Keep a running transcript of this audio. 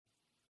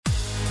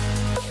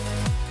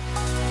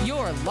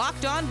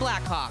Locked On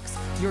Blackhawks,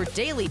 your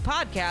daily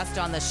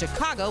podcast on the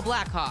Chicago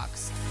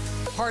Blackhawks.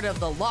 Part of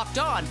the Locked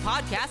On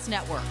Podcast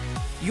Network,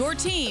 your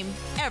team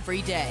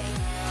every day.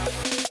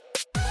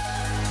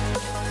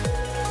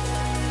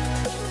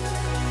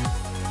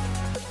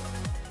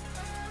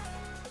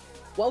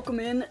 Welcome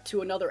in to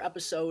another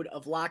episode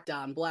of Locked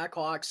On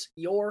Blackhawks,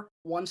 your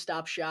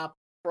one-stop shop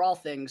for all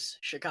things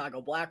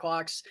Chicago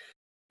Blackhawks.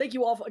 Thank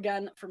you all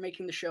again for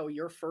making the show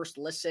your first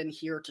listen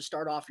here to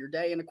start off your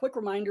day. And a quick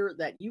reminder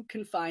that you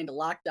can find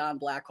Locked On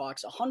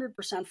Blackhawks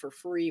 100% for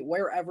free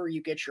wherever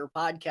you get your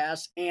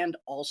podcasts and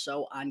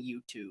also on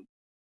YouTube.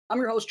 I'm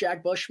your host,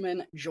 Jack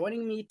Bushman.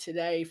 Joining me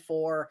today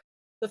for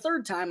the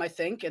third time, I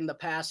think, in the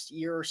past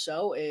year or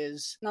so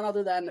is none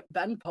other than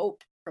Ben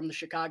Pope from the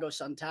Chicago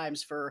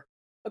Sun-Times for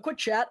a quick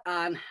chat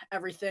on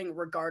everything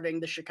regarding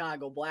the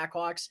Chicago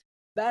Blackhawks.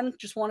 Ben,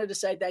 just wanted to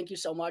say thank you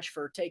so much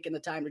for taking the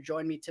time to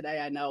join me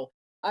today. I know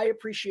I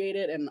appreciate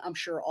it, and I'm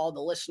sure all the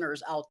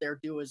listeners out there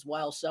do as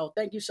well. So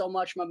thank you so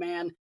much, my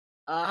man.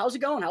 How's it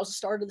going? How's the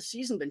start of the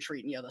season been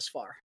treating you thus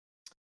far?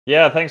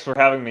 Yeah, thanks for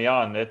having me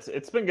on.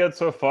 It's been good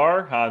so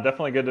far.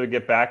 Definitely good to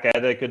get back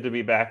at it. Good to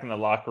be back in the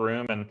locker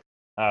room and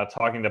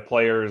talking to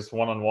players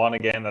one-on-one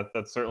again.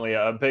 That's certainly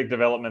a big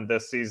development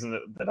this season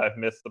that I've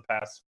missed the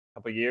past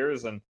couple of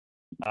years. And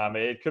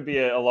it could be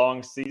a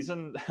long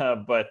season,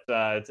 but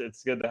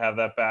it's good to have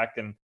that back.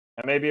 And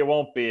maybe it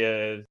won't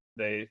be.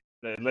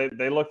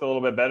 They looked a little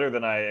bit better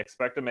than I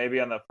expected maybe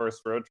on that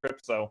first road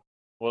trip. So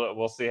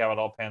we'll see how it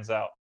all pans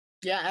out.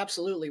 Yeah,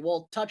 absolutely.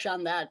 We'll touch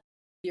on that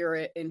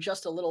here in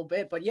just a little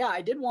bit. But yeah,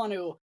 I did want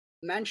to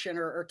mention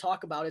or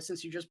talk about it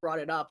since you just brought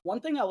it up.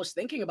 One thing I was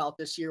thinking about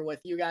this year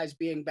with you guys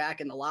being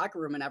back in the locker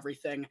room and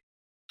everything,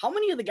 how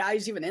many of the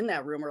guys even in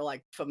that room are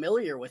like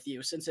familiar with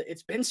you since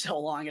it's been so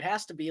long? It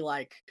has to be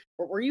like,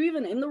 were you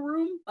even in the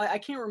room? I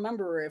can't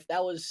remember if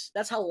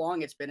that's how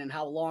long it's been and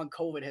how long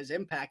COVID has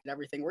impacted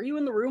everything. Were you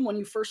in the room when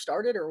you first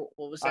started, or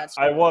what was that?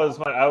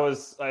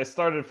 I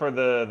started for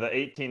the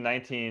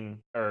 18-19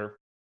 or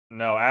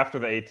no, after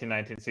the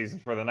 18-19 season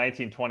for the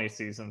 19-20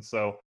 season.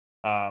 So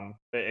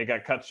it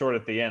got cut short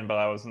at the end, but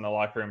I was in the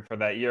locker room for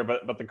that year.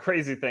 But the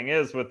crazy thing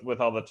is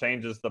with all the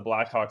changes the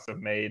Blackhawks have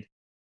made,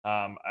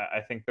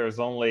 I think there's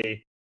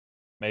only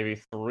maybe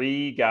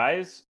three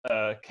guys,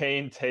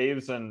 Kane,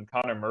 Taves, and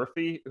Connor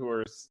Murphy, who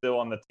are still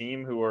on the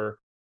team, who were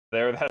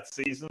there that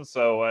season.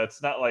 So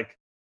it's not like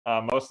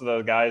most of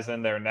the guys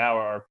in there now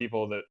are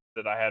people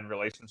that I had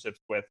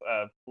relationships with.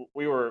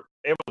 We were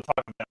able to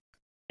talk to them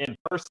in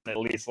person at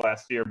least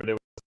last year, but it was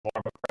more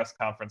of a press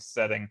conference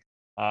setting.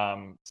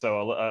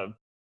 So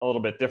a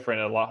little bit different,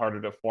 a lot harder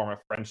to form a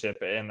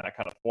friendship in that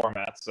kind of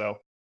format. So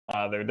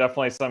there are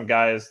definitely some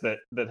guys that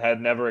had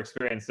never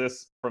experienced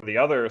this from the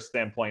other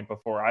standpoint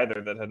before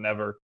either, that had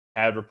never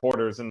had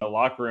reporters in the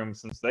locker room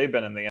since they've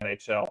been in the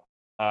NHL.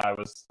 I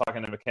was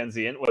talking to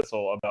Mackenzie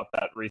Entwistle about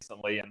that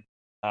recently,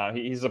 and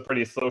he's a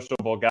pretty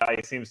sociable guy.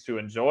 He seems to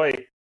enjoy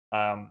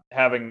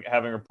having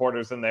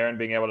reporters in there and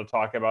being able to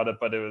talk about it,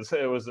 but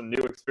it was a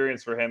new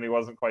experience for him. He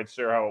wasn't quite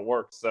sure how it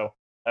works. So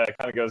it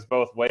kind of goes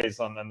both ways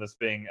on this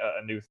being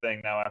a new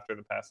thing now after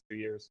the past 2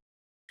 years.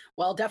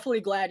 Well,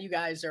 definitely glad you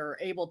guys are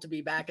able to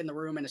be back in the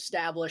room and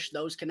establish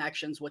those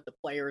connections with the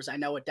players. I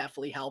know it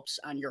definitely helps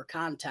on your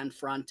content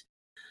front.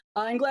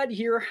 I'm glad to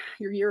hear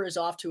your year is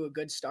off to a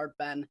good start,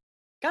 Ben.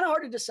 Kind of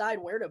hard to decide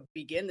where to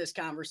begin this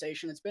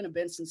conversation. It's been a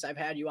bit since I've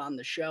had you on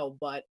the show,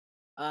 but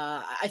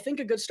I think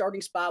a good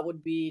starting spot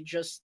would be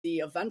just the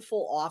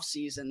eventful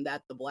offseason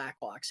that the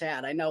Blackhawks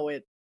had. I know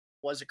it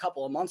was a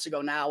couple of months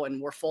ago now, and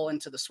we're full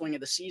into the swing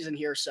of the season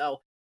here,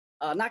 so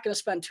not going to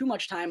spend too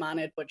much time on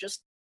it, but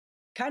just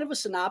kind of a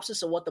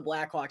synopsis of what the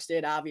Blackhawks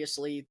did.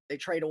 Obviously, they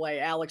trade away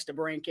Alex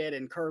DeBrincat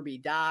and Kirby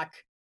Dach.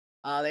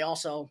 They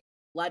also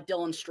let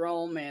Dylan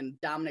Strome and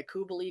Dominic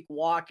Kubalik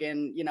walk,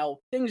 and,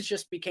 things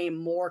just became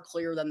more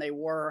clear than they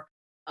were,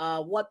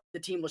 what the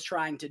team was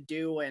trying to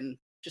do and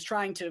just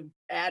trying to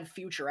add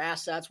future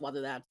assets,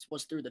 whether that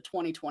was through the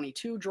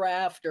 2022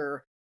 draft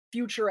or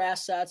future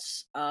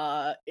assets.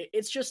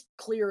 It's just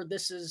clear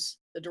this is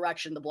the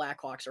direction the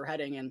Blackhawks are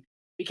heading, and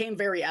became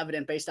very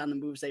evident based on the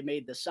moves they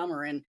made this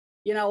summer. And,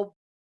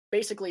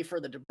 basically for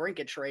the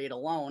DeBrincat trade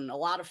alone, a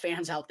lot of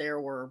fans out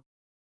there were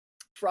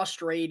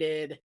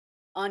frustrated,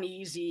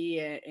 uneasy,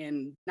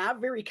 and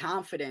not very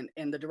confident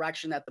in the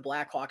direction that the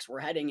Blackhawks were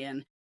heading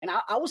in. And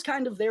I was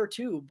kind of there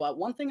too. But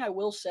one thing I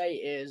will say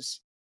is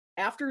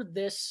after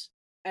this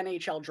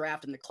NHL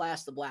draft and the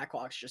class the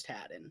Blackhawks just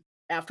had, and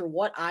after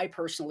what I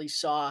personally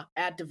saw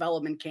at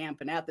development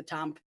camp and at the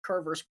Tom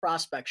Curvers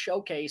Prospect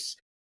Showcase,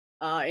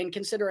 and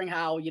considering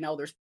how,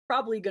 there's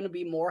probably going to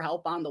be more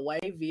help on the way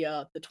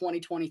via the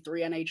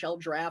 2023 NHL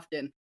draft,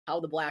 and how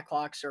the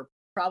Blackhawks are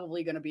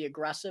probably going to be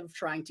aggressive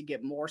trying to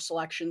get more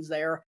selections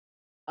there.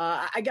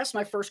 I guess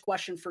my first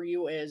question for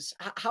you is,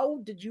 how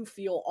did you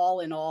feel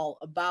all in all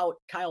about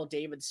Kyle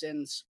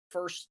Davidson's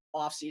first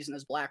offseason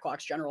as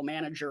Blackhawks general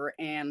manager,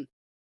 and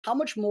how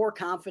much more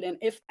confident,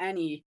 if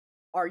any,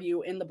 are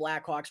you in the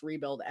Blackhawks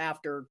rebuild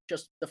after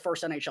just the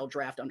first NHL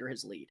draft under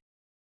his lead?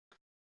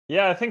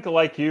 Yeah, I think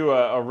like you,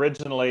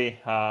 originally,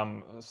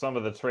 some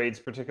of the trades,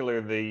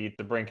 particularly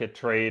the DeBrincat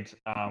trade,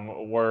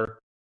 were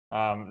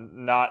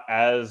not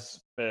as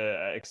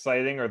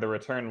exciting, or the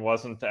return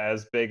wasn't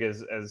as big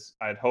as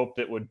I'd hoped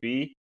it would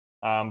be.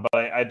 But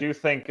I do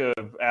think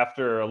of,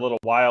 after a little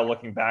while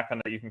looking back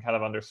on it, you can kind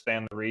of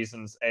understand the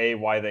reasons: A,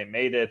 why they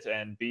made it,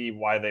 and B,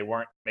 why they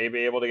weren't maybe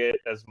able to get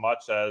as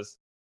much as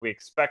we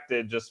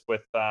expected, just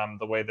with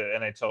the way the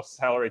NHL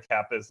salary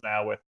cap is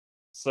now, with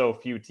so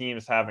few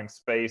teams having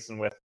space, and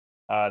with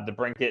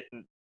DeBrincat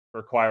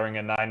requiring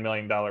a $9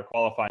 million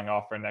qualifying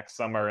offer next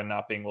summer and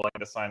not being willing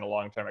to sign a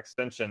long-term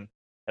extension,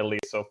 at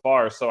least so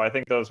far. So I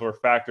think those were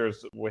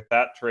factors with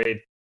that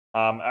trade.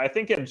 I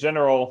think in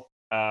general,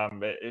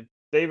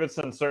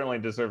 Davidson certainly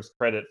deserves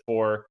credit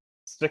for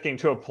sticking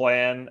to a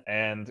plan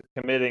and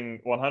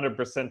committing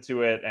 100%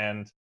 to it,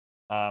 and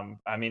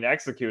I mean,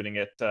 executing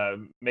it.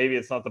 Maybe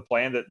it's not the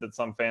plan that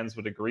some fans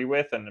would agree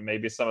with, and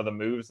maybe some of the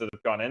moves that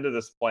have gone into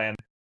this plan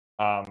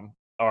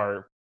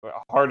are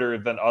harder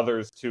than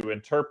others to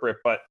interpret,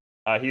 but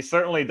he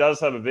certainly does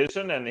have a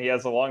vision, and he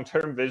has a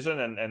long-term vision,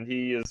 and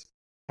he is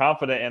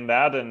confident in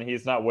that, and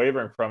he's not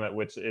wavering from it,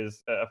 which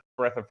is a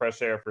breath of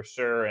fresh air for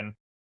sure. And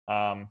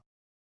um,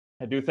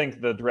 I do think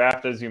the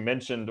draft, as you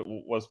mentioned,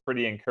 was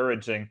pretty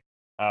encouraging.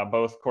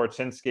 Both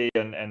Korchinski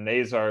and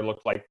Nazar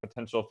look like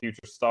potential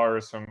future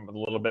stars from the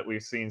little bit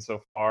we've seen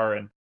so far.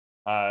 And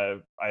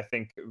I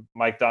think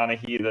Mike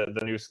Donaghy,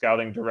 the new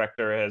scouting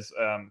director, has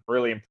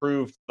really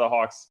improved the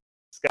Hawks'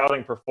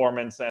 scouting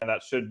performance, and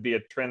that should be a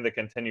trend that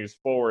continues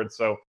forward.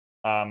 So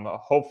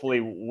hopefully,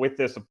 with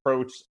this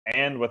approach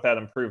and with that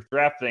improved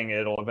drafting,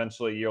 it'll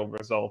eventually yield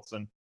results,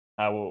 and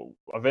we'll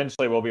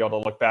be able to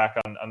look back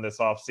on this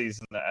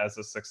offseason as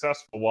a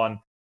successful one,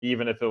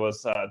 even if it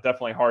was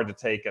definitely hard to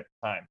take at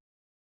the time.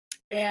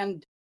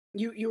 And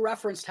you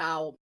referenced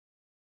how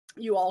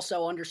you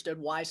also understood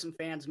why some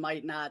fans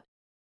might not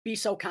be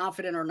so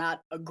confident or not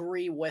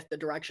agree with the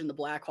direction the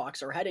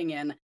Blackhawks are heading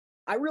in.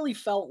 I really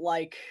felt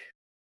like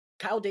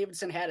Kyle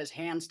Davidson had his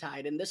hands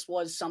tied, and this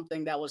was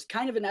something that was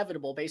kind of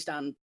inevitable based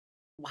on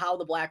how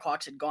the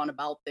Blackhawks had gone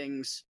about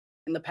things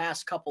in the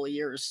past couple of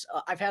years.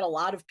 I've had a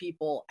lot of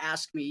people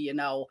ask me,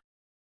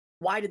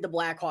 why did the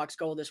Blackhawks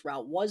go this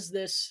route? Was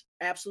this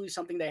absolutely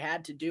something they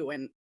had to do?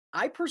 And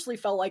I personally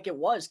felt like it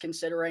was,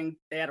 considering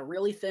they had a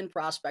really thin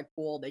prospect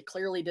pool. They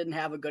clearly didn't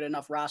have a good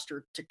enough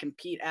roster to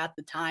compete at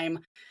the time.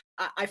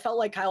 I felt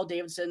like Kyle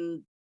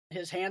Davidson,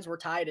 his hands were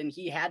tied and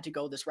he had to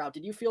go this route.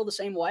 Did you feel the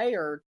same way,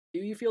 or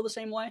do you feel the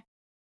same way?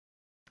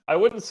 I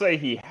wouldn't say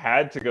he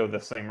had to go the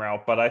same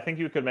route, but I think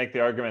you could make the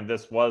argument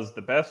this was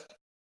the best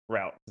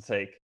route to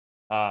take.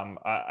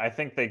 I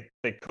think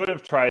they could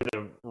have tried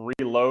to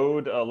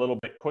reload a little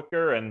bit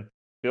quicker and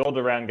build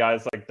around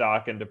guys like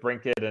Doc and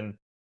DeBrincat, and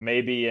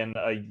maybe in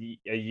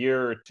a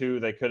year or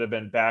two they could have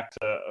been back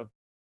to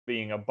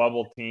being a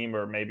bubble team,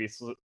 or maybe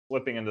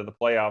slipping into the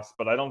playoffs.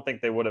 But I don't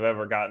think they would have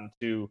ever gotten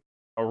to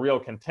a real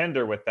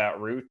contender with that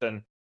route.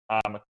 And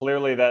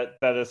clearly, that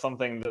is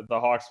something that the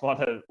Hawks want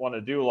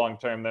to do long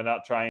term. They're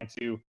not trying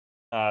to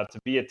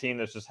be a team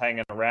that's just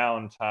hanging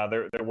around.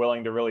 They're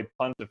willing to really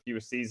punt a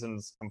few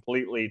seasons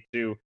completely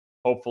to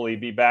hopefully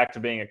be back to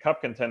being a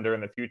cup contender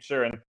in the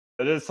future. And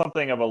it is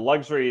something of a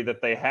luxury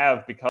that they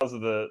have because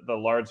of the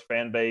large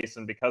fan base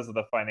and because of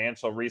the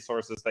financial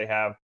resources they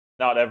have.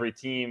 Not every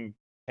team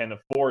can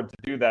afford to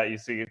do that. You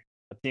see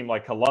a team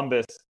like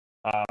Columbus,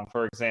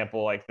 for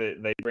example, like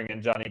they bring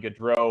in Johnny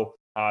Gaudreau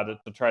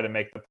to try to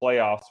make the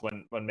playoffs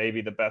when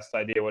maybe the best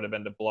idea would have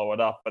been to blow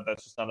it up, but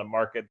that's just not a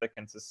market that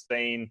can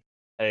sustain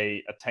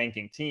a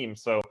tanking team.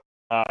 So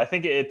I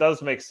think it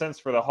does make sense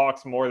for the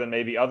Hawks more than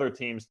maybe other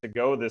teams to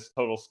go this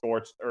total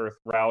scorched earth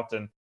route.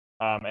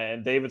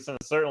 And Davidson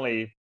is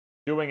certainly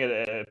doing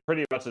it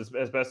pretty much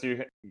as best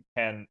you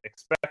can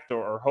expect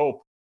or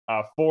hope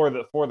for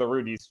the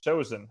route he's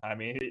chosen. I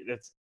mean,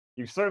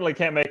 you certainly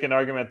can't make an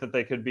argument that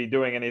they could be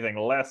doing anything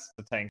less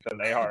to tank than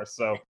they are.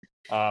 So,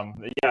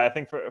 yeah, I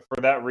think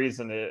for that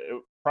reason, it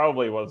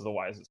probably was the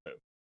wisest move.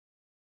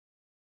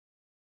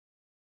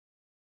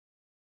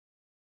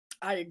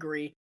 I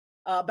agree.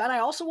 Ben, I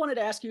also wanted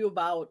to ask you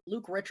about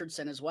Luke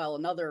Richardson as well,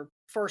 another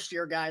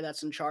first-year guy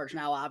that's in charge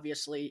now,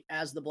 obviously,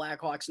 as the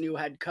Blackhawks' new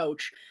head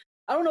coach.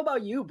 I don't know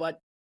about you, but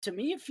to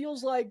me, it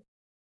feels like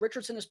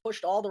Richardson has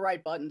pushed all the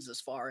right buttons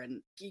this far,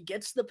 and he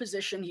gets the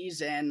position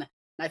he's in.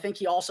 And I think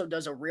he also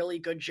does a really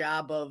good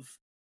job of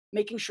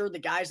making sure the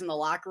guys in the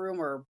locker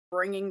room are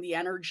bringing the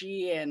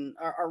energy and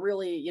are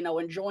really,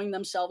 enjoying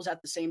themselves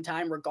at the same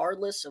time,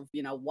 regardless of,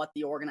 what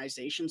the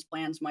organization's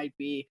plans might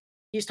be.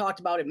 He's talked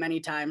about it many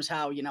times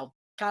how,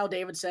 Kyle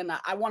Davidson,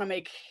 I want to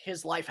make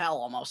his life hell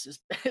almost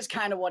is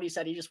kind of what he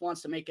said. He just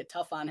wants to make it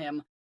tough on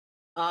him.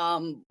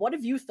 What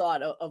have you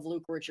thought of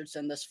Luke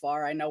Richardson this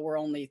far? I know we're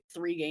only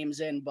 3 games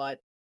in, but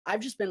I've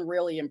just been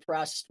really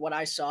impressed what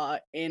I saw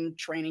in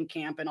training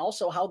camp, and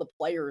also how the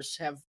players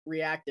have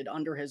reacted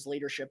under his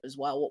leadership as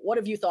well. What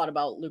have you thought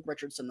about Luke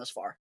Richardson this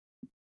far?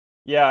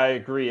 Yeah, I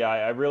agree.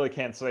 I really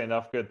can't say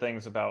enough good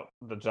things about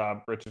the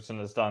job Richardson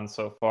has done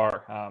so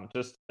far.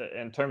 Just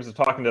in terms of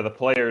talking to the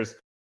players,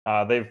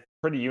 they've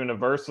pretty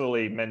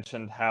universally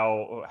mentioned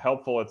how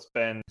helpful it's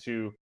been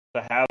to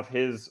have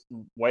his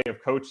way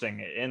of coaching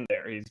in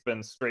there. He's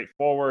been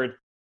straightforward.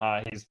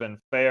 He's been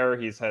fair.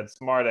 He's had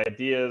smart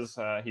ideas.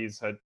 He's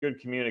had good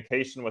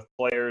communication with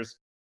players.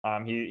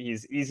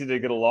 He's easy to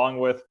get along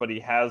with, but he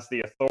has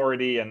the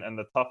authority and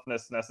the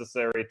toughness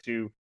necessary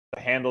to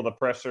handle the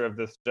pressure of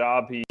this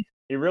job.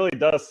 He really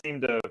does seem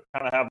to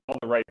kind of have all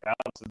the right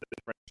balance of the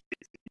different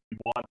traits that you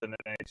want in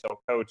an NHL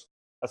coach,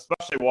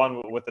 especially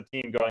one with the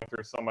team going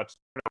through so much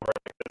turnover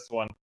like this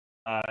one.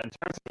 In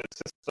terms of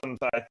his systems,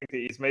 I think that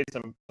he's made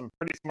some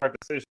pretty smart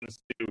decisions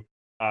to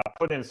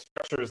put in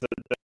structures that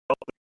help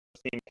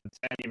the team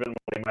contend, even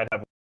when they might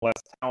have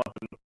less talent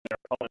than their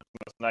opponents.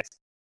 Most nice,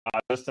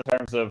 just in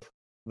terms of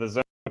the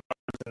zone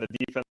and the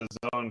defensive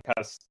zone, kind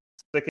of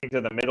sticking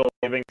to the middle,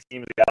 giving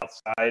teams the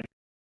outside,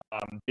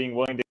 being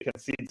willing to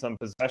concede some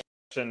possession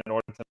in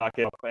order to not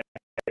give up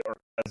or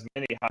as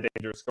many high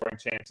danger scoring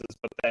chances.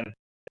 But then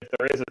if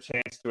there is a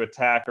chance to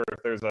attack, or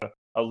if there's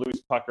a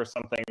loose puck or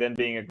something, then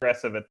being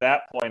aggressive at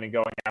that point and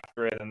going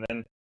after it. And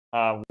then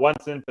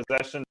once in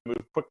possession,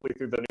 move quickly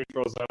through the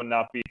neutral zone,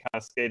 not be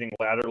kind of skating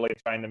laterally,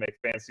 trying to make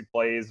fancy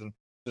plays, and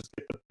just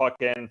get the puck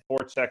in,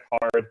 forecheck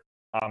hard,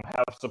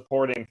 have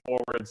supporting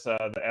forwards,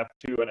 the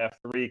F2 and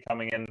F3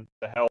 coming in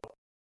to help.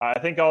 I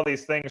think all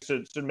these things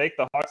should make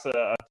the Hawks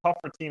a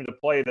tougher team to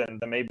play than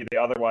maybe they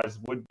otherwise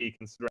would be,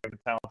 considering the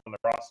talent on the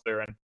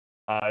roster. And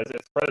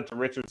it's credit to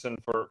Richardson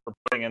for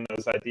putting in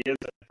those ideas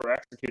and for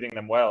executing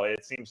them well.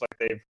 It seems like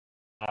they've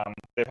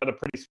had a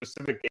pretty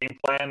specific game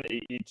plan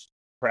each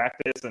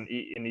practice and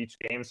in each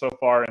game so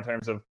far, in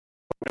terms of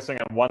focusing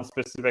on one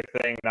specific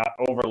thing, not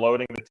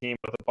overloading the team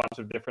with a bunch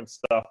of different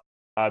stuff,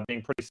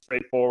 being pretty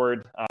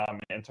straightforward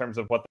in terms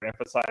of what they're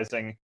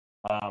emphasizing.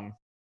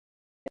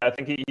 I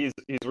think he's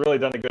really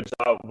done a good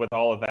job with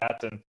all of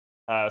that,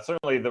 and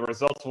certainly the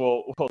results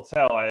will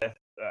tell. I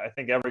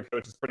think every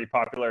coach is pretty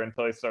popular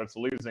until he starts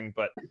losing,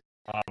 but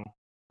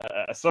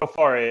so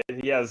far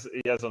he has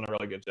done a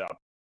really good job.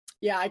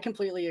 Yeah, I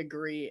completely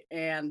agree.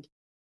 And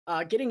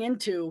getting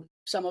into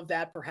some of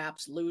that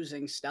perhaps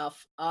losing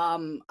stuff,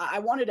 I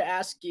wanted to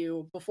ask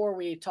you, before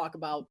we talk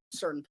about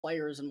certain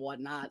players and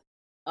whatnot,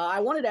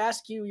 I wanted to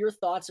ask you your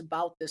thoughts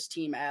about this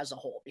team as a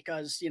whole,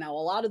 because, a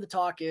lot of the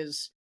talk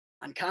is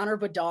on Connor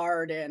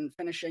Bedard and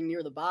finishing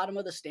near the bottom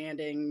of the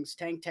standings,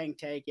 tank,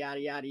 yada,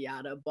 yada,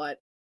 yada. But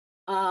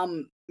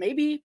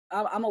maybe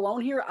I'm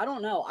alone here. I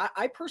don't know.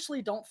 I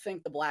personally don't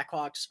think the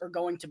Blackhawks are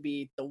going to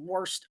be the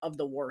worst of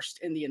the worst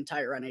in the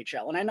entire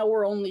NHL. And I know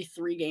we're only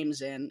 3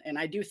 games in, and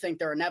I do think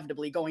they're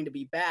inevitably going to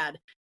be bad.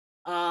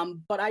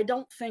 But I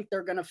don't think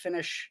they're going to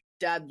finish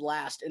dead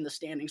last in the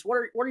standings.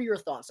 What are your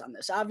thoughts on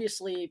this?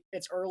 Obviously,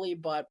 it's early,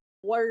 but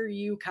what are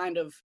you kind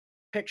of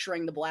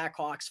picturing the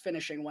Blackhawks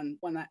finishing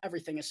when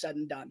everything is said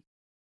and done?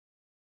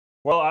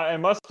 Well, I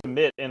must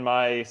admit, in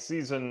my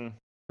season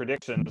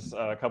predictions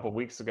a couple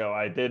weeks ago,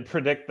 I did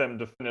predict them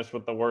to finish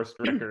with the worst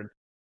record.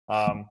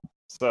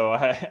 So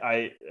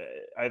I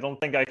don't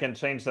think I can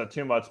change that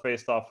too much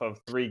based off of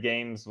 3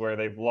 games where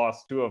they've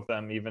lost 2 of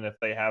them, even if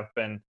they have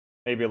been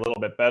maybe a little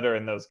bit better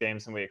in those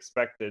games than we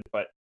expected.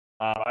 But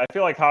I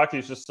feel like hockey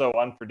is just so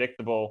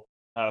unpredictable,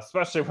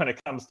 especially when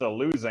it comes to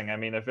losing. I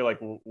mean, I feel like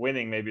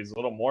winning maybe is a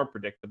little more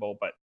predictable,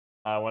 but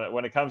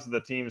when it comes to the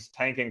teams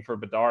tanking for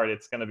Bedard,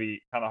 it's going to be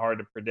kind of hard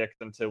to predict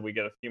until we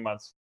get a few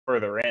months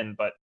further in.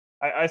 But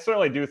I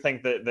certainly do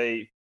think that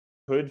they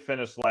could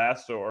finish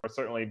last, or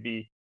certainly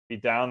be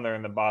down there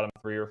in the bottom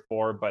 3 or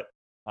 4. But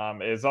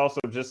it is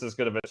also just as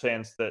good of a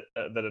chance that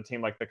a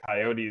team like the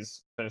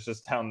Coyotes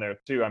finishes down there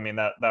too. I mean,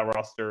 that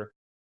roster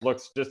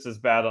looks just as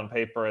bad on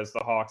paper as the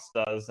Hawks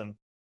does, and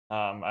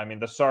I mean,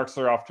 the Sharks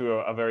are off to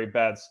a very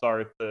bad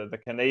start. The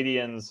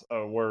Canadians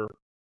were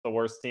the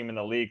worst team in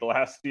the league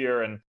last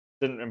year and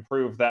didn't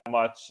improve that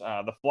much.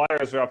 The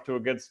Flyers are off to a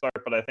good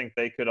start, but I think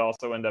they could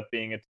also end up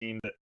being a team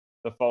that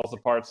falls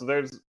apart. So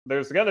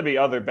there's going to be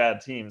other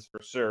bad teams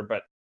for sure,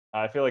 but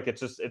I feel like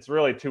it's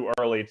really too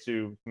early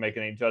to make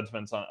any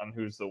judgments on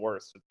who's the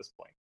worst at this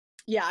point.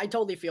 Yeah, I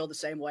totally feel the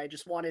same way.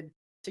 Just wanted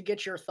to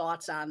get your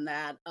thoughts on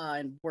that,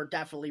 and we're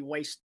definitely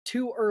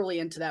too early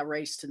into that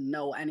race to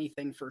know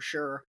anything for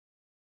sure.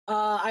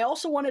 I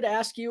also wanted to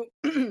ask you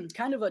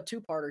kind of a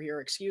 2-parter here,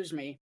 excuse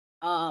me.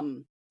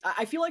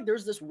 I feel like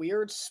there's this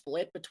weird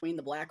split between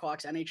the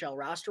Blackhawks NHL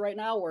roster right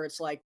now, where it's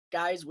like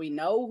guys we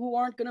know who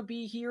aren't going to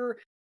be here.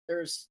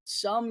 There's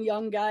some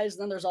young guys,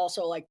 and then there's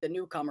also like the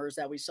newcomers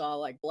that we saw,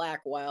 like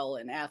Blackwell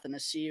and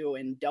Athanasiou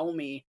and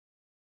Domi.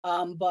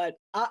 But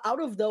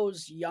out of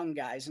those young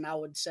guys, and I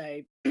would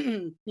say,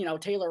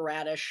 Taylor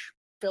Radish,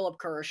 Philip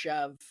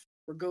Kurashev,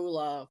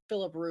 Regula,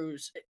 Philip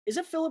Ruse. Is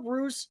it Philip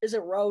Ruse? Is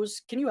it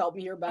Rose? Can you help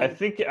me here, Ben? I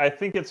think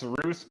it's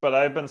Ruse, but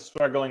I've been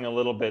struggling a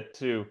little bit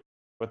too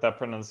with that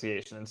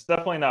pronunciation. It's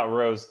definitely not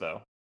Rose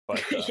though.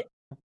 But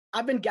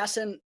I've been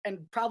guessing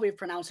and probably have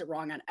pronounced it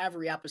wrong on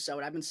every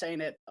episode. I've been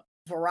saying it a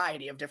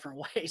variety of different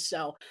ways.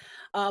 So,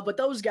 but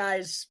those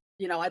guys,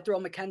 I'd throw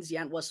Mackenzie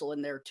Entwistle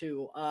in there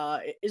too.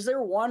 Is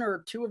there one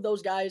or two of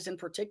those guys in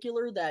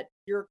particular that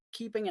you're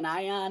keeping an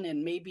eye on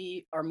and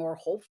maybe are more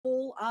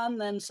hopeful on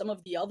than some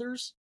of the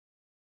others?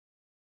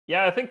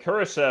 Yeah, I think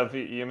Kurashev,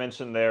 you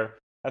mentioned there.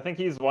 I think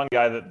he's one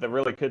guy that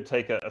really could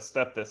take a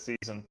step this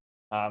season.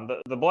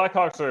 The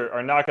Blackhawks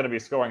are not going to be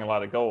scoring a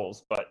lot of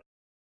goals, but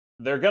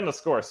they're going to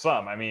score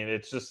some. I mean,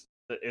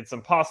 it's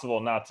impossible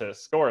not to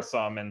score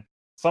some, and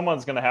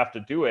someone's going to have to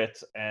do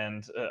it.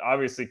 And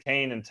obviously,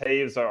 Kane and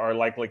Taves are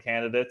likely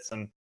candidates,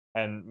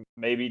 and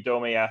maybe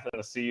Domi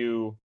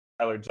Athanasiou,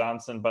 Tyler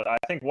Johnson. But I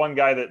think one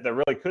guy that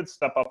really could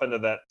step up into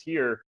that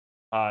tier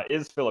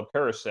is Philip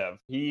Kurashev.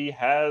 He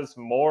has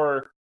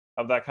more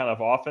of that kind of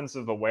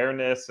offensive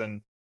awareness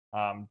and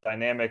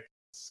dynamic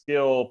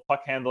skill,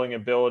 puck handling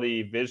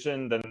ability,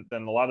 vision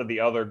than a lot of the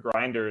other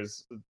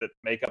grinders that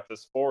make up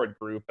this forward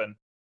group. And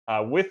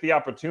with the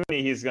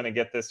opportunity he's going to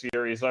get this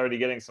year, he's already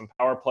getting some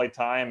power play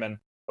time, and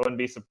I wouldn't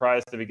be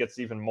surprised if he gets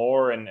even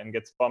more and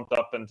gets bumped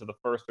up into the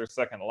first or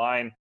second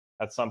line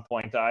at some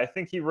point. I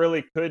think he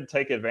really could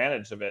take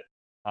advantage of it.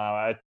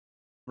 I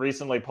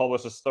recently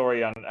published a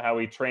story on how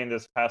he trained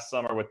this past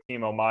summer with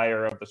Timo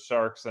Meyer of the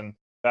Sharks and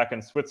back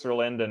in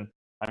Switzerland. And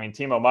I mean,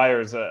 Timo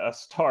Meyer is a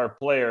star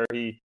player.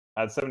 He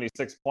had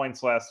 76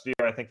 points last year.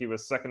 I think he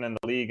was second in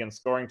the league in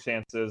scoring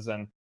chances.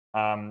 And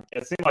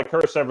it seemed like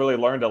Kurashev really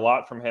learned a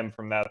lot from him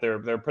from that.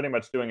 They're pretty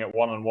much doing it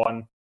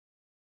one-on-one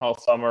all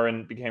summer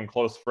and became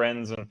close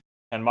friends.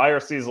 And Meyer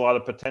sees a lot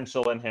of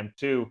potential in him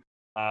too.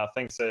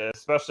 Thinks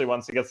especially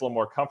once he gets a little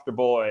more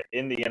comfortable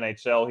in the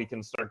NHL, he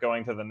can start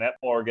going to the net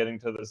more, getting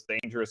to this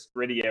dangerous,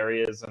 gritty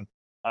areas. And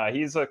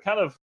he's a kind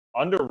of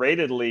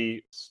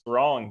underratedly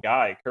strong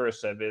guy,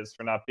 Kurashev is,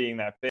 for not being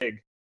that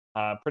big.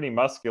 Pretty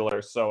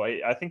muscular. So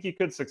I think he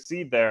could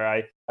succeed there.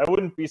 I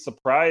wouldn't be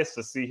surprised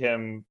to see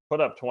him put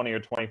up 20 or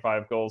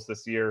 25 goals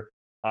this year.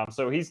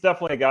 So he's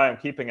definitely a guy I'm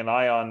keeping an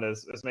eye on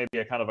as maybe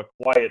a kind of a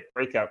quiet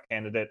breakout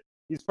candidate.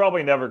 He's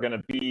probably never going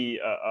to be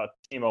a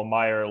Timo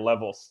Meyer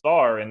level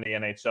star in the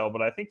NHL,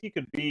 but I think he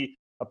could be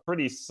a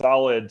pretty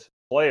solid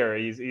player.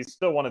 He's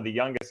still one of the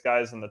youngest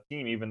guys on the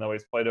team, even though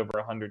he's played over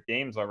 100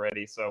 games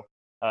already. So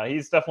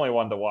he's definitely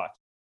one to watch.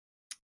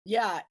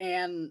 Yeah,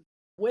 and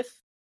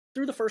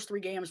through the first three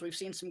games, we've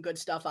seen some good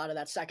stuff out of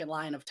that second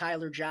line of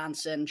Tyler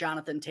Johnson,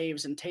 Jonathan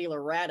Taves, and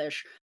Taylor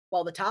Radish.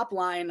 While the top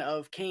line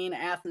of Kane,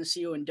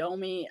 Athanasiou, and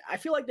Domi, I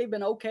feel like they've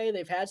been okay.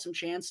 They've had some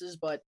chances,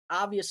 but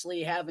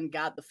obviously haven't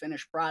got the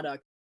finished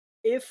product.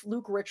 If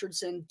Luke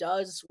Richardson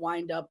does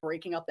wind up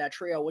breaking up that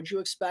trio, would you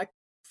expect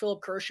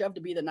Philip Kurashev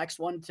to be the next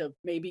one to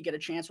maybe get a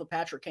chance with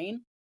Patrick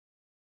Kane?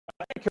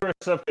 I think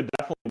Kurashev could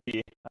definitely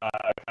be a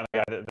kind of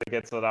guy that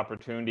gets that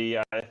opportunity.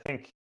 I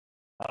think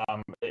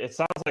it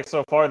sounds like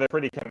so far they're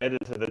pretty committed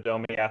to the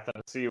Domi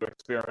Athanasiou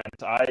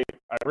experiment. I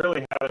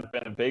really haven't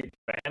been a big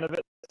fan of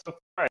it so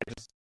far. I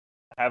just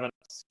haven't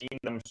seen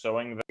them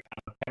showing the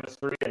kind of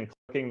chemistry and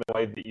clicking the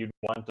way that you'd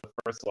want the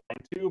first line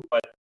to.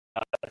 But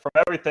from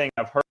everything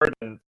I've heard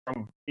and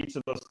from each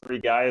of those three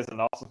guys and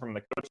also from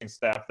the coaching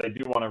staff, they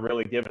do want to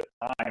really give it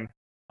time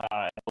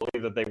and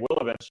believe that they will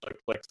eventually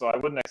click. So I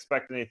wouldn't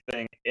expect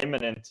anything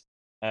imminent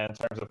in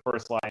terms of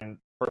first line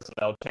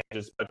personnel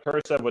changes, but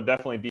Kurashev would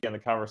definitely be in the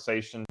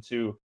conversation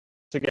to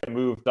get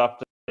moved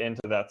up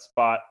into that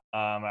spot.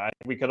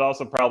 We could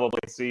also probably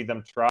see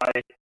them try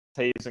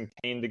Taves and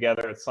Kane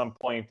together at some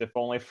point, if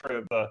only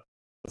for the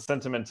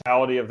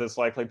sentimentality of this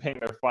likely being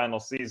their final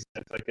season.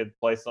 If they could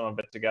play some of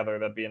it together,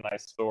 that'd be a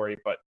nice story.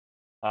 But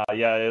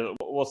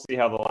we'll see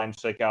how the lines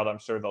shake out. I'm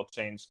sure they'll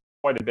change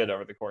quite a bit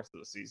over the course of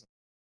the season.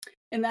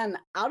 And then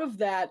out of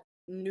that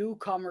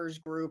newcomers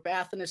group,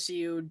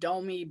 Athanasiou,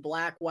 Domi,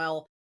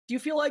 Blackwell, do you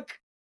feel like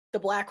the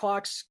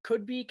Blackhawks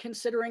could be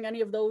considering any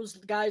of those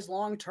guys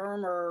long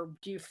term, or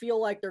do you feel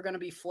like they're going to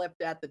be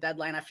flipped at the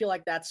deadline? I feel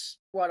like that's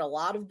what a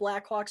lot of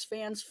Blackhawks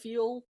fans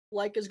feel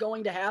like is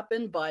going to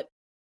happen, but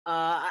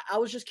I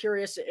was just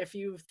curious if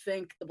you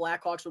think the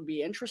Blackhawks would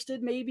be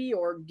interested, maybe,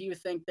 or do you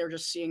think they're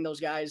just seeing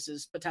those guys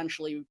as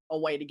potentially a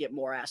way to get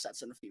more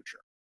assets in the future?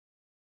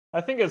 I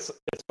think it's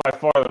by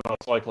far the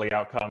most likely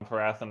outcome for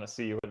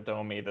Athanasiou and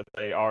Domi that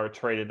they are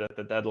traded at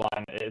the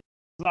deadline. It's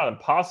not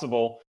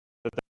impossible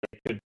that they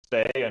could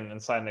stay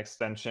and sign an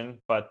extension,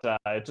 but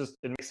it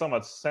makes so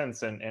much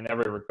sense in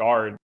every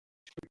regard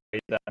to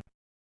trade them,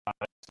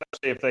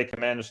 especially if they can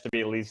manage to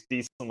be at least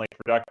decently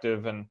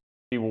productive and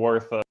be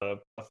worth a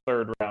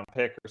third round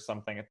pick or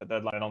something at the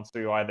deadline. I don't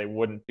see why they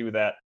wouldn't do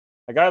that.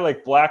 A guy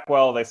like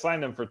Blackwell, they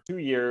signed him for 2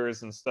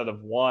 years instead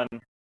of one,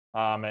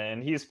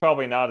 and he's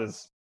probably not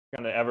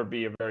going to ever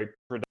be a very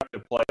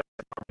productive player,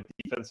 a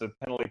defensive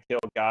penalty kill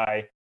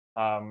guy,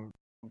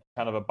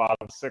 kind of a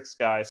bottom six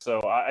guy.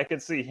 So I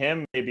could see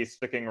him maybe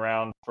sticking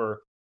around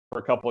for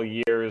a couple of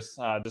years,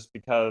 just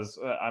because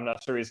I'm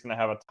not sure he's going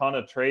to have a ton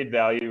of trade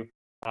value.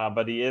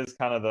 But he is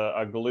kind of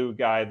a glue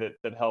guy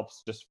that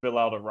helps just fill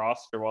out a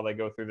roster while they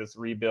go through this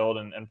rebuild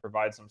and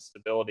provide some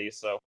stability.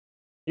 So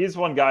he's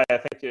one guy I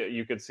think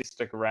you could see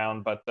stick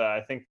around. But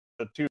I think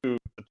the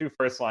two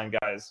first line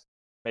guys,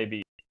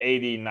 maybe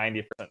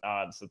 80-90%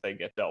 odds that they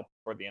get dealt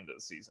before the end of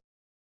the season.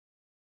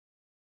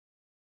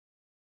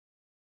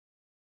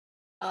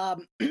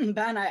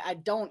 Ben, I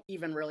don't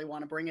even really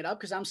want to bring it up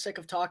because I'm sick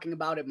of talking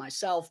about it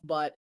myself.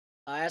 But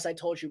as I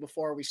told you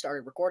before we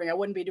started recording, I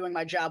wouldn't be doing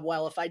my job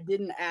well if I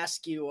didn't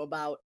ask you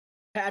about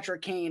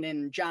Patrick Kane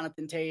and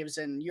Jonathan Taves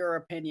and your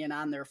opinion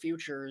on their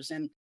futures.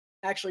 And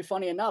actually,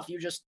 funny enough, you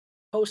just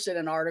posted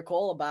an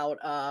article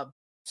about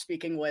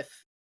speaking with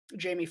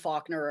Jamie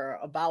Faulkner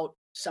about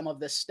some of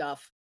this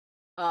stuff.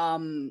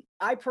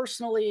 I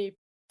personally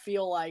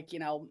feel like,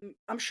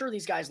 I'm sure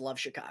these guys love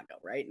Chicago,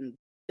 right? And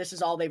this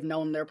is all they've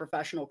known their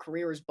professional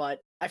careers,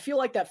 but I feel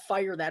like that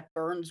fire that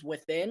burns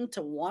within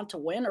to want to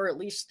win, or at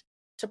least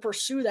to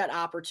pursue that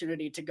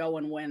opportunity to go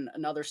and win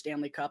another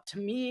Stanley Cup, to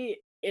me,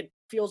 it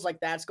feels like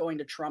that's going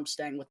to trump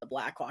staying with the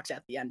Blackhawks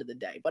at the end of the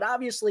day. But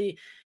obviously,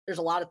 there's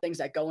a lot of things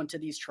that go into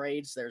these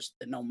trades. There's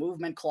the no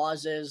movement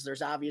clauses.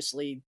 There's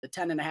obviously the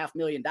 $10.5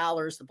 million.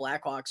 The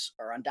Blackhawks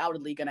are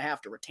undoubtedly going to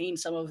have to retain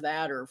some of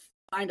that or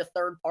find a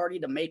third party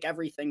to make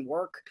everything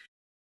work.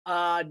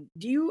 I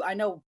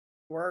know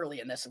we're early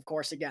in this, of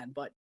course, again,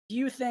 but do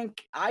you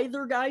think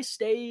either guy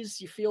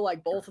stays? You feel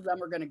like both of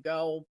them are going to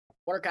go?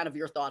 What are kind of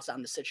your thoughts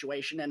on the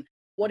situation? And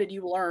what did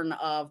you learn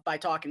by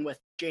talking with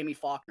Jamie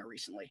Faulkner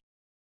recently?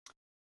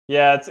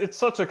 Yeah, it's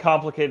such a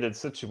complicated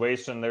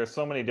situation. There's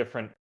so many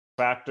different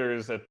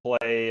factors at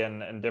play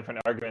and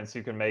different arguments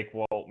you can make.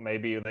 Well,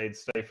 maybe they'd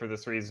stay for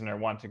this reason or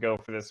want to go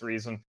for this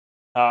reason.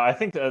 I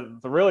think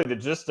the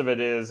gist of it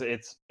is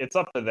it's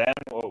up to them.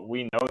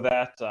 We know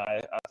that.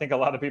 I think a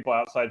lot of people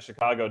outside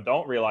Chicago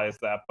don't realize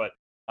that, but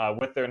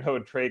with their no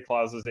trade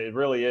clauses, it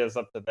really is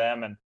up to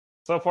them. And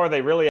so far,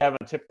 they really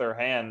haven't tipped their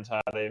hand.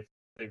 They've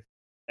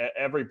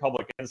every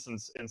public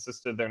instance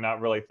insisted they're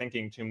not really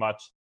thinking too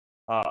much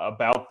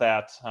about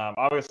that.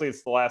 Obviously,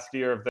 it's the last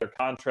year of their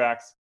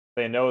contracts.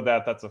 They know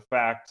that that's a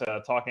fact.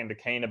 Talking to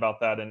Kane about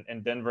that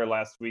in Denver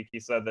last week, he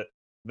said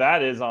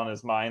that is on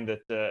his mind, that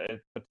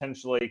it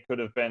potentially could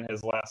have been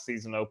his last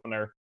season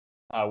opener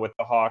with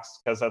the Hawks,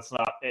 because that's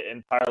not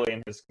entirely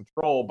in his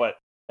control. But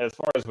as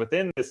far as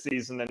within this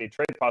season, any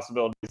trade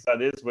possibilities,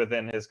 that is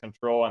within his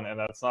control, and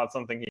that's not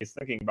something he's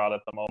thinking about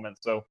at the moment.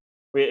 So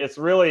it's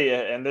really,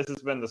 and this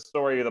has been the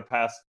story of the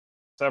past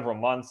several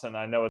months, and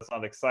I know it's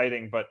not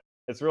exciting, but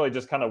it's really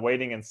just kind of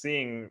waiting and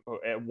seeing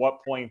at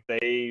what point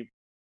they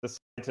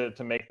decide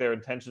to make their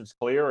intentions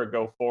clear or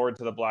go forward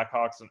to the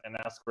Blackhawks and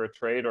ask for a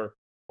trade or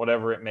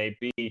whatever it may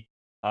be.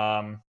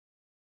 And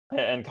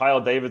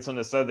Kyle Davidson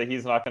has said that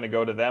he's not going to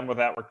go to them with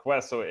that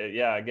request. So,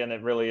 again,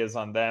 it really is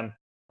on them.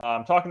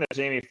 I'm talking to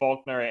Jamie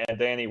Faulkner and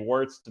Danny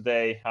Wirtz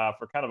today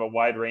for kind of a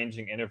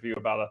wide-ranging interview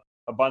about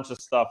a bunch of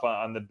stuff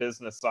on the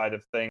business side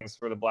of things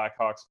for the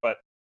Blackhawks. But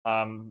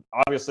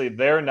obviously,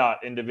 they're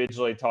not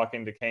individually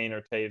talking to Kane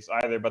or Taves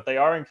either, but they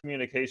are in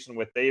communication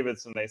with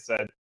Davidson, they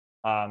said,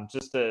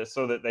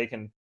 so that they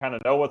can kind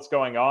of know what's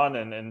going on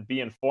and be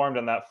informed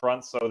on that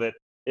front, so that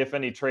if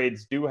any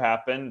trades do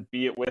happen,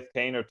 be it with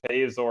Kane or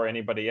Taves or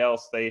anybody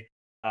else, they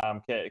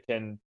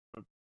can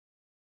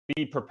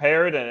be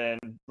prepared and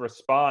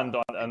respond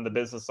on the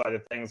business side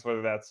of things,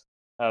 whether that's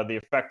the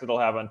effect it'll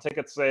have on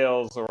ticket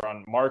sales or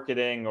on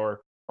marketing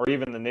or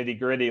even the nitty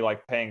gritty,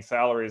 like paying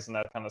salaries and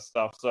that kind of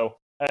stuff. So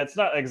it's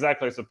not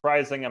exactly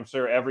surprising. I'm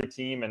sure every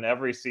team and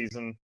every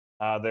season,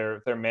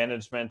 their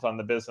management on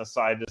the business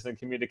side is in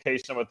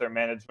communication with their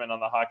management on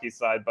the hockey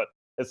side, but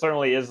it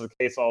certainly is the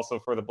case also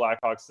for the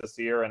Blackhawks this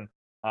year, and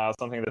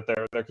something that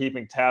they're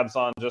keeping tabs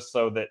on, just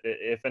so that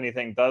if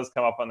anything does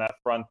come up on that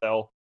front,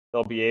 they'll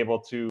be able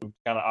to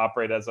kind of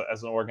operate as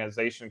an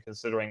organization,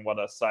 considering what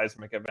a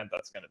seismic event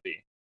that's going to be.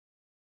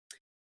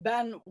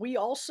 Ben, we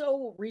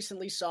also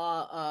recently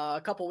saw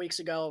a couple weeks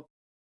ago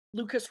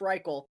Lukas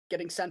Reichel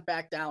getting sent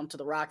back down to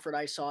the Rockford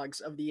Ice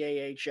Hogs of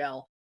the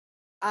AHL.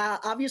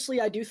 Obviously,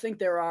 I do think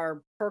there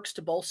are perks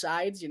to both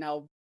sides,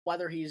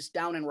 whether he's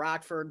down in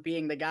Rockford,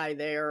 being the guy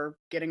there,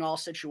 getting all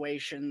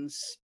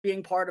situations,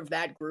 being part of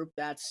that group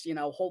that's,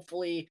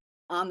 hopefully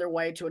on their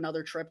way to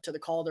another trip to the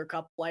Calder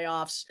Cup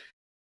playoffs.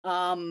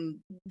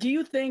 Do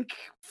you think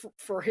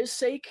for his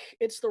sake,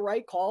 it's the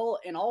right call?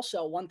 And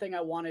also, one thing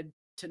I wanted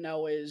to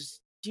know is,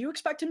 do you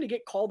expect him to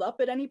get called up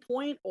at any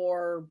point?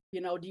 Or,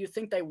 do you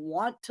think they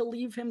want to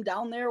leave him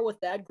down there with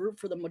that group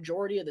for the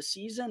majority of the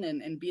season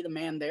and be the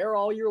man there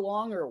all year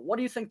long? Or what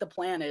do you think the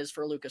plan is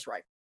for Lukas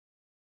Reichel?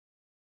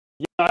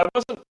 Yeah, I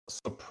wasn't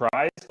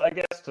surprised, I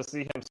guess, to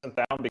see him sent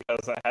down,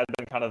 because that had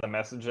been kind of the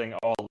messaging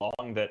all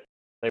along, that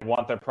they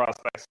want their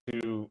prospects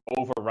to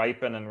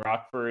over-ripen in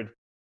Rockford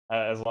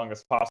as long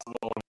as possible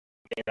and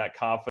gain that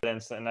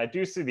confidence. And I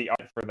do see the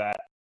art for that.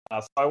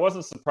 So I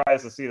wasn't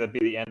surprised to see that be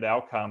the end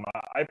outcome.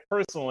 I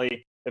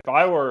personally, if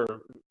I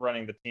were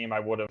running the team, I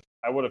would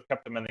have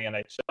kept him in the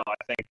NHL. I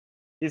think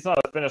he's not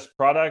a finished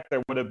product.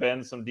 There would have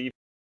been some deep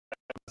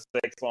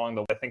mistakes along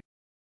the way. I think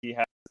he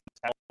has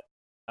the talent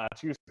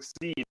to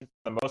succeed for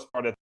the most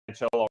part at the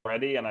NHL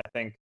already, and I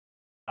think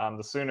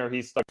the sooner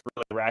he starts to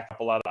really rack up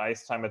a lot of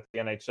ice time at the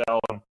NHL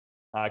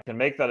and can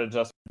make that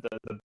adjustment,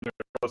 the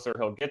closer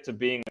he'll get to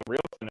being a real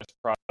finished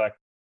product.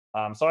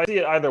 So I see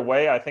it either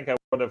way. I think I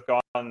would have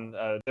gone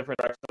a different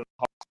direction than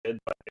Hawks did,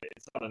 but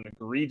it's not an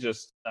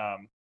egregious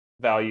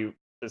value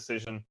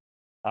decision.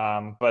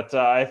 But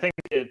I think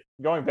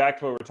going back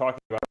to what we were talking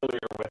about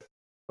earlier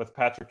with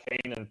Patrick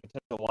Kane and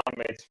potential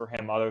line mates for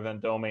him other than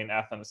Domain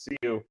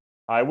Athanasiou,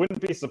 I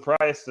wouldn't be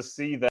surprised to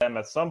see them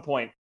at some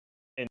point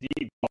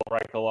indeed call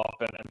Reichel up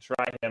and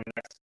try him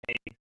next to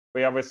Kane.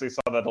 We obviously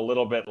saw that a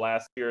little bit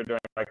last year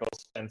during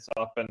Reichel's stints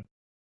up, and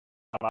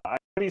I'd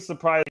be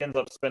surprised he ends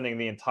up spending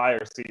the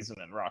entire season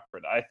in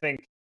Rockford. I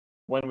think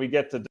when we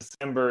get to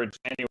December,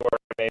 January,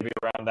 maybe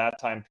around that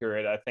time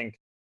period, I think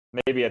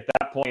maybe at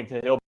that point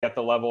he'll be at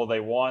the level they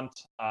want,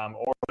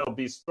 or he'll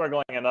be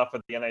struggling enough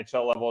at the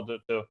NHL level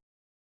to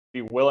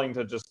be willing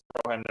to just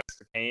throw him next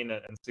to Kane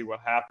and see what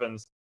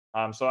happens.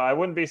 So I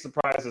wouldn't be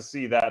surprised to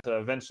see that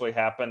eventually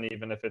happen,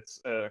 even if it's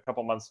a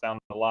couple months down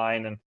the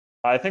line. And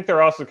I think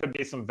there also could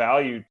be some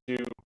value to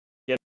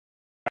get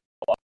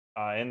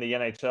in the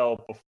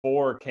NHL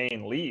before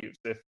Kane leaves.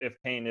 If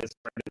Kane is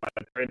traded by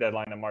the trade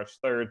deadline on March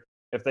 3rd,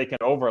 if they can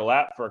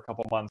overlap for a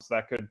couple months,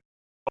 that could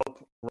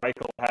help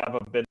Reichel have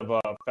a bit of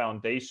a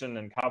foundation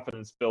and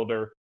confidence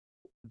builder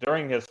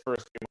during his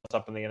first few months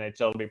up in the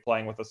NHL to be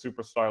playing with a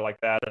superstar like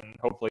that and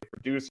hopefully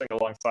producing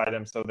alongside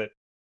him so that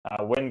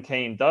when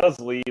Kane does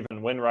leave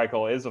and when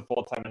Reichel is a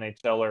full-time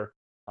NHLer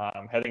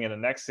heading into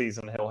next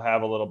season, he'll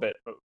have a little bit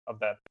of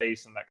that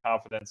base and that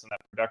confidence and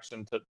that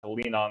production to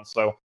lean on.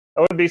 So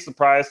I wouldn't be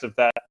surprised if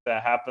that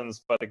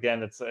happens, but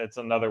again, it's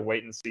another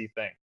wait and see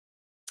thing.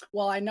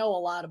 Well, I know a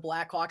lot of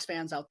Blackhawks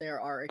fans out there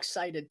are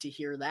excited to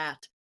hear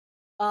that.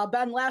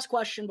 Ben, last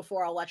question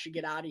before I'll let you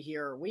get out of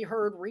here. We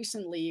heard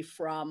recently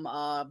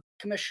from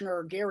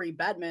Commissioner Gary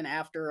Bettman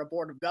after a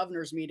Board of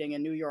Governors meeting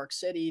in New York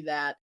City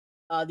that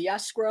the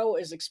escrow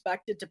is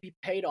expected to be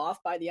paid off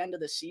by the end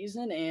of the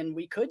season, and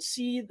we could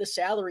see the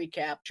salary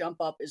cap jump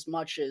up as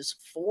much as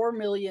 $4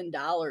 million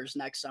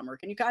next summer.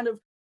 Can you kind of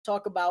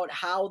talk about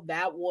how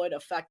that would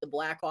affect the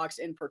Blackhawks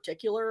in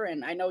particular?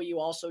 And I know you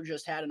also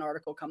just had an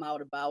article come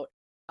out about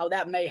how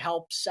that may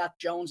help Seth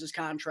Jones's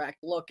contract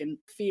look and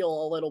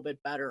feel a little bit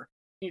better.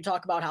 Can you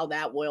talk about how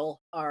that will,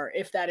 or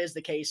if that is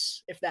the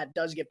case, if that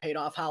does get paid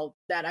off, how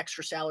that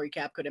extra salary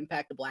cap could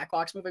impact the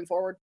Blackhawks moving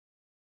forward?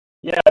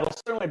 Yeah, it'll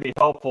certainly be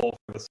helpful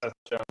for the Seth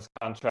Jones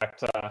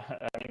contract.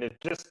 I mean, it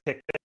just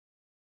kicked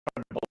in.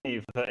 Hard to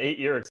believe the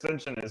 8-year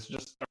extension is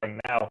just starting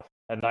now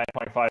at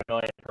 $9.5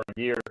 million per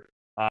year.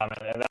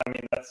 And I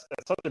mean, that's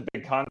such a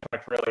big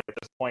contract really at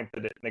this point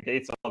that it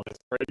negates all of his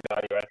trade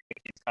value. I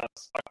think he's kind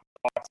of stuck with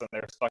the Hawks and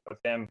they're stuck with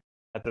him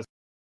at this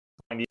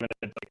point, even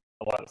if it makes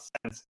a lot of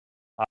sense.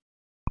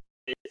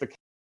 If the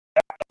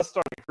cap does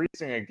start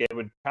increasing again, it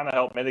would kind of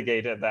help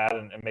mitigate that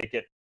and make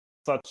it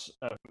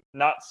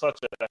not such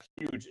a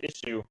huge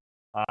issue.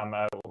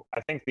 I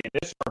think the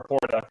initial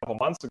report a couple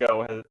months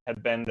ago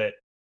had been that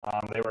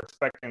they were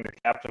expecting the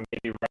cap to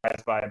maybe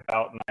rise by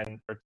about 9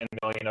 or 10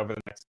 million over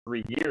the next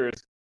 3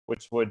 years,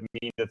 which would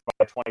mean that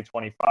by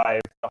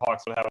 2025, the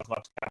Hawks would have as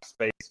much cap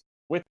space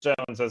with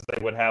Jones as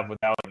they would have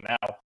without him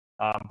now.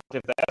 But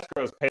if the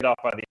escrow is paid off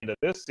by the end of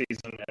this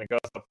season and it goes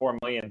to $4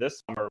 million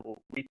this summer,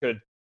 we could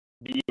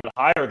be even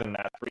higher than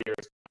that 3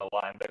 years down the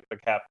line. The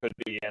cap could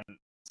be, and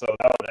so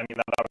that would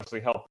obviously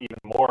help even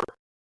more.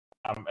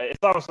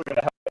 It's obviously going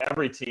to help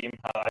every team.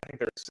 I think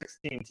there's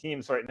 16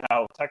 teams right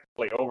now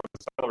technically over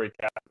the salary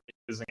cap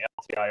using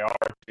LTIR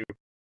to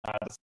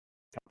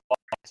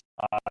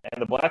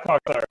and the Blackhawks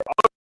are,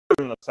 other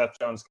than the Seth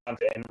Jones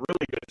contract, in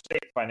really good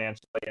shape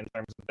financially in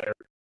terms of their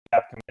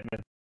cap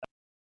commitment.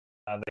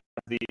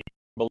 They have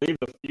I believe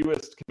the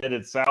fewest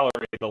committed salary,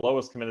 the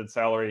lowest committed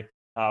salary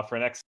for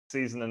next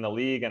season in the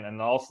league,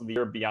 and also the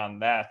year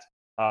beyond that.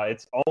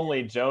 It's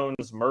only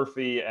Jones,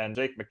 Murphy, and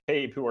Jake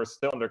McCabe who are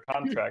still under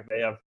contract.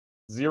 They have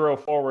 0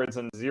 forwards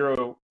and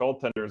 0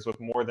 goaltenders with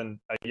more than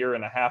a year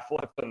and a half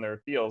left in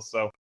their deals.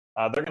 So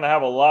they're going to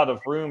have a lot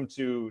of room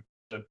to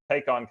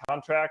take on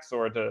contracts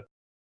or to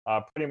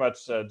pretty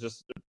much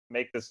just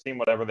make this team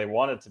whatever they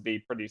want it to be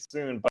pretty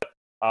soon. But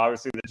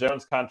obviously the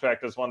Jones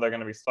contract is one they're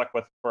going to be stuck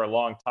with for a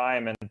long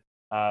time, and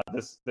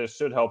this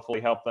should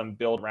hopefully help them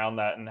build around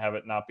that and have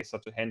it not be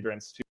such a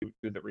hindrance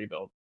to the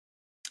rebuild.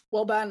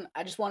 Well, Ben,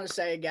 I just want to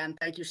say again,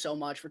 thank you so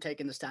much for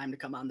taking this time to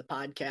come on the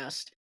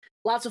podcast.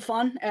 Lots of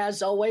fun,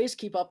 as always.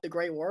 Keep up the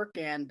great work,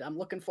 and I'm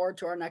looking forward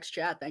to our next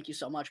chat. Thank you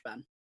so much,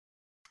 Ben.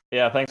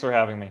 Yeah, thanks for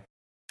having me.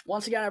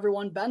 Once again,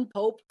 everyone, Ben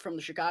Pope from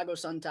the Chicago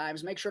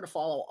Sun-Times. Make sure to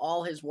follow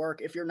all his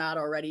work if you're not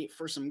already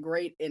for some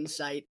great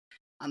insight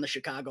on the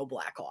Chicago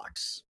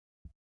Blackhawks.